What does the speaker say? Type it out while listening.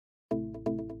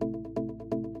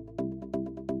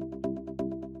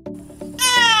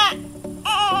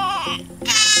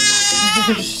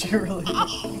She really Do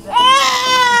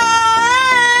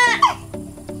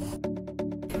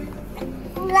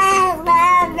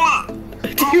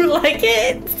you like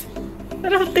it? I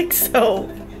don't think so.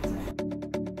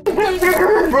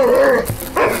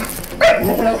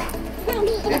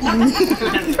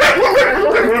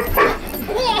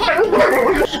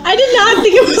 I did not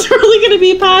think it was really going to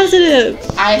be positive.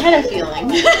 I had a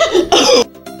feeling.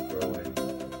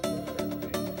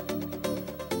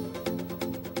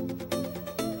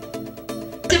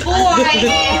 It's a boy. It's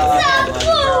a boy.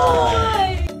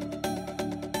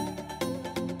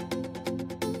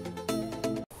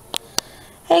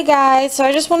 Hey guys, so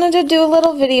I just wanted to do a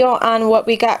little video on what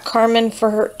we got Carmen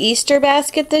for her Easter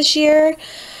basket this year.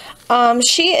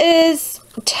 She is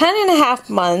 10.5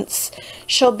 months.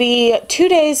 She'll be 2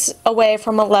 days away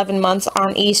from 11 months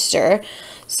on Easter.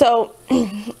 So,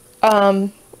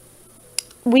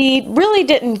 we really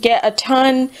didn't get a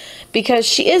ton because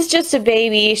she is just a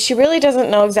baby. She really doesn't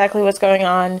know exactly what's going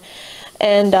on.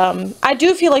 And I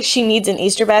do feel like she needs an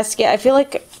Easter basket. I feel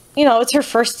like, you know, it's her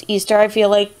first Easter. I feel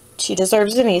like she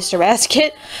deserves an Easter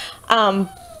basket. But,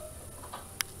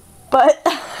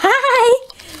 hi!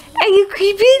 Are you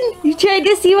creeping? You tried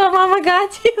to see what Mama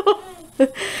got you?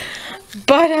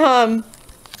 But,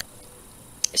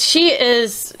 she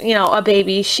is, you know, a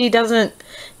baby. She doesn't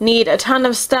need a ton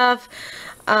of stuff.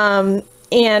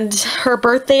 And her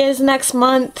birthday is next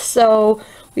month, so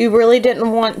we really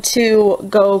didn't want to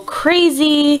go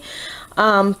crazy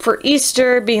for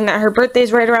Easter, being that her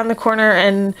birthday's right around the corner,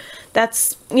 and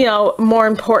that's, you know, more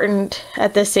important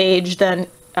at this age than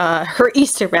her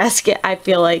Easter basket, I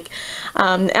feel like.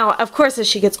 Now, of course, as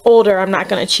she gets older, I'm not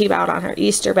going to cheap out on her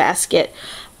Easter basket,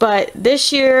 but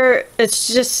this year, it's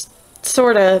just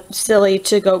sort of silly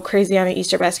to go crazy on an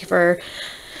Easter basket for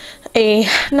a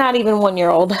not even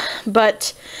 1-year-old.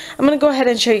 But I'm going to go ahead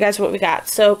and show you guys what we got.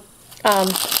 So,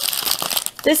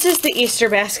 this is the Easter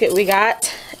basket we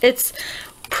got. It's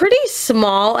pretty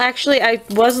small, actually. I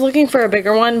was looking for a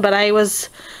bigger one, but I was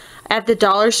at the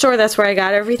dollar store. That's where I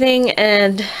got everything,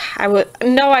 and I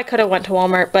could have went to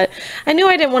Walmart, but I knew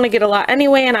I didn't want to get a lot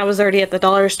anyway, and I was already at the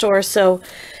dollar store, so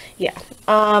yeah.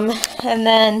 And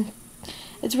then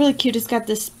it's really cute. It's got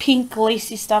this pink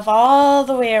lacy stuff all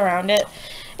the way around it.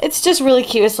 It's just really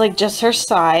cute. It's like just her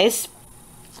size.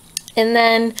 And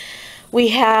then we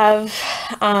have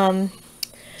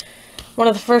one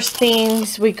of the first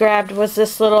things we grabbed was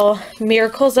this little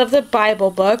Miracles of the Bible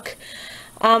book.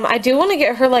 I do want to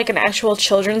get her like an actual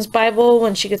children's Bible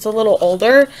when she gets a little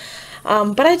older.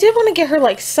 But I did want to get her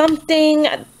like something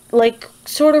like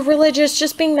sort of religious,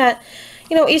 just being that,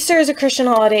 you know, Easter is a Christian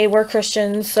holiday. We're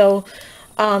Christians, so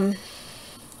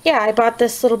yeah, I bought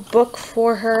this little book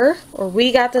for her, or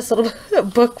we got this little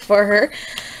book for her.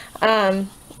 I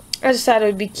just thought it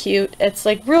would be cute. It's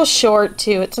like real short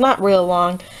too. It's not real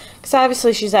long, because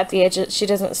obviously she's at the age that she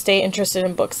doesn't stay interested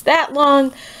in books that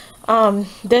long.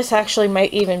 This actually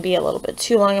might even be a little bit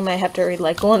too long. I might have to read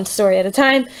like one story at a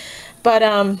time, but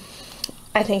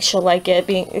I think she'll like it,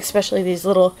 being especially these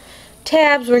little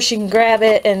tabs where she can grab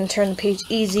it and turn the page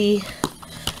easy.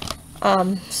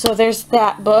 So there's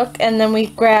that book, and then we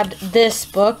grabbed this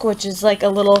book, which is like a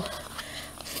little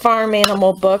farm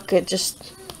animal book. It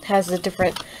just has the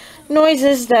different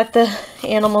noises that the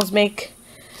animals make.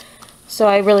 So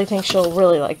I really think she'll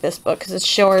really like this book, because it's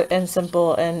short and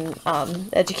simple and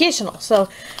educational. So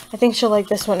I think she'll like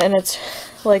this one, and it's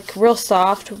like real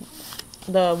soft,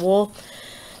 the wool.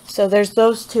 So there's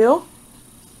those two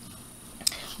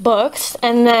books.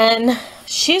 And then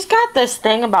she's got this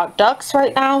thing about ducks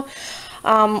right now.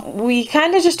 We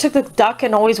kind of just took the duck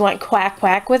and always went quack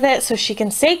quack with it, so she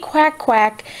can say quack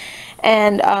quack.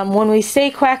 And when we say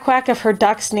quack quack, if her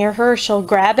duck's near her, she'll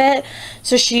grab it.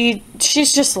 So she's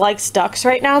just likes ducks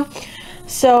right now.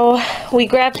 So we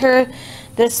grabbed her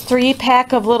this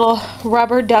 3-pack of little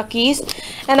rubber duckies.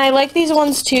 And I like these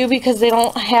ones too because they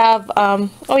don't have,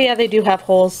 oh yeah, they do have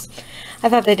holes. I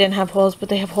thought they didn't have holes, but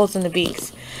they have holes in the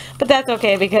beaks. But that's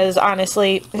okay, because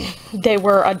honestly, they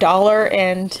were $1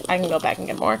 and I can go back and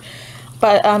get more.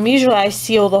 But usually I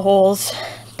seal the holes.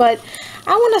 But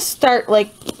I want to start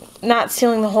like not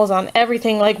sealing the holes on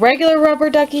everything, like regular rubber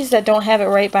duckies that don't have it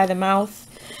right by the mouth.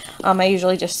 I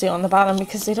usually just seal on the bottom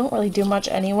because they don't really do much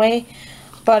anyway.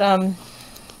 But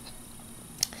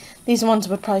these ones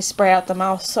would probably spray out the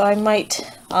mouth, so I might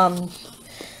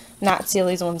not seal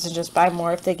these ones and just buy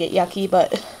more if they get yucky.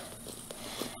 But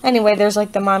anyway, there's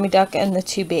like the mommy duck and the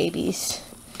 2 babies.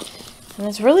 And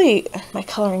it's really, my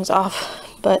coloring's off,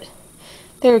 but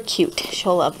they're cute.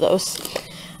 She'll love those.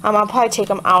 I'll probably take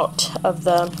them out of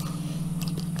the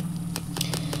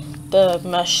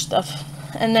mesh stuff.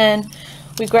 And then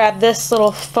we grabbed this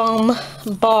little foam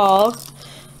ball.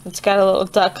 It's got a little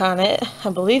duck on it. I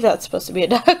believe that's supposed to be a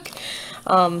duck.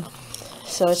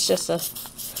 So it's just a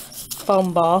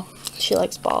foam ball. She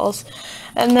likes balls.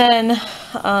 And then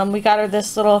we got her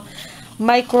this little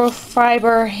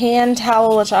microfiber hand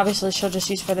towel, which obviously she'll just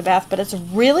use for the bath, but it's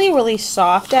really, really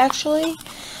soft actually.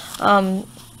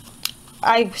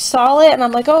 I saw it and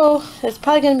I'm like, oh, it's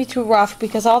probably going to be too rough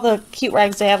because all the cute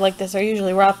rags they have like this are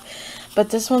usually rough, but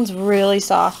this one's really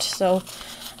soft, so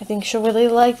I think she'll really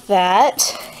like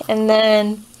that. And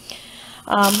then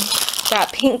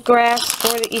got pink grass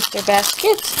for the Easter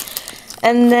basket,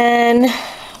 and then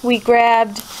we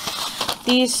grabbed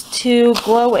these two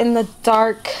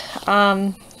glow-in-the-dark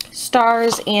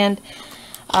stars and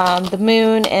the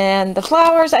moon and the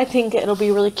flowers. I think it'll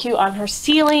be really cute on her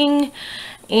ceiling.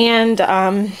 And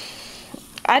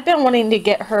I've been wanting to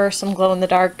get her some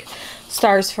glow-in-the-dark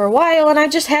stars for a while, and I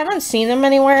just haven't seen them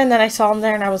anywhere, and then I saw them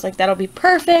there and I was like, that'll be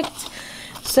perfect.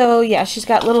 So yeah, she's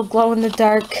got little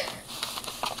glow-in-the-dark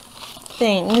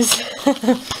things.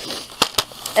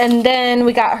 And then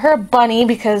we got her a bunny,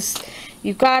 because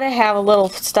you've got to have a little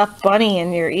stuffed bunny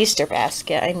in your Easter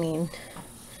basket. I mean,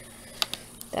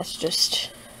 that's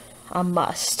just a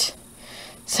must.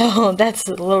 So that's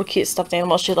a little cute stuffed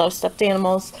animal. She loves stuffed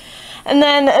animals. And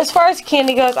then as far as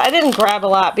candy goes, I didn't grab a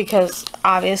lot because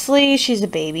obviously she's a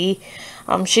baby.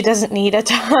 She doesn't need a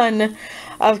ton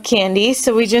of candy.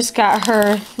 So we just got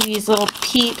her these little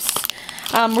Peeps.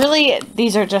 Really,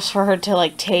 these are just for her to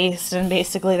like taste, and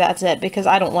basically that's it, because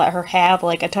I don't let her have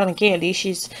like a ton of candy.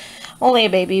 She's only a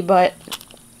baby, but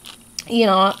you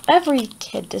know, every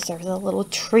kid deserves a little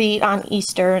treat on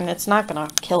Easter, and it's not gonna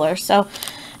kill her. So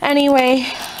anyway,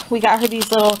 we got her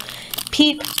these little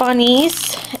Peep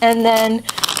bunnies, and then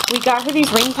we got her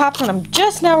these ring pops, and I'm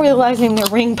just now realizing they're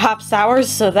ring pop sours,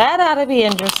 so that ought to be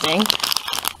interesting.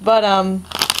 But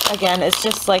again, it's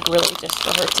just like really just for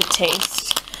her to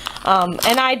taste.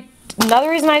 And another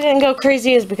reason I didn't go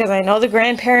crazy is because I know the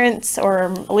grandparents,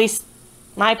 or at least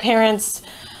my parents,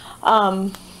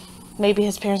 maybe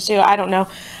his parents do, I don't know,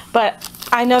 but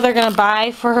I know they're gonna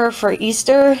buy for her for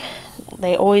Easter.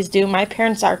 They always do. My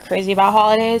parents are crazy about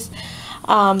holidays.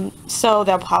 So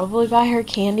they'll probably buy her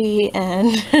candy,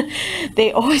 and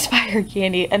they always buy her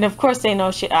candy. And of course they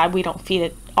know we don't feed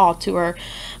it all to her,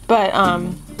 but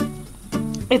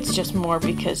it's just more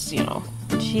because, you know,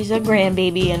 she's a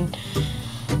grandbaby and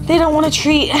they don't want to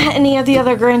treat any of the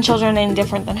other grandchildren any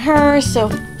different than her. So,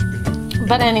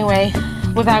 but anyway,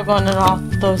 without going into all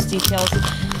those details,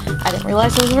 I didn't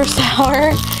realize those were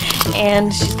sour.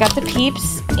 And she's got the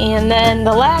Peeps. And then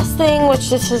the last thing, which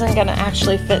this isn't going to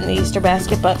actually fit in the Easter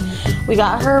basket, but we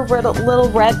got her little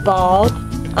red ball.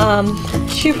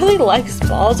 She really likes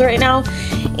balls right now.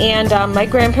 And my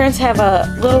grandparents have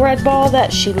a little red ball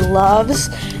that she loves.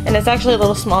 And it's actually a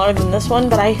little smaller than this one,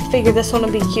 but I figured this one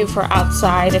would be cute for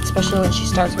outside, especially when she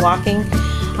starts walking.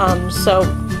 So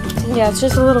yeah, it's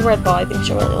just a little red ball. I think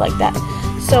she'll really like that.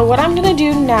 So what I'm going to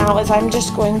do now is I'm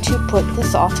just going to put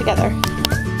this all together.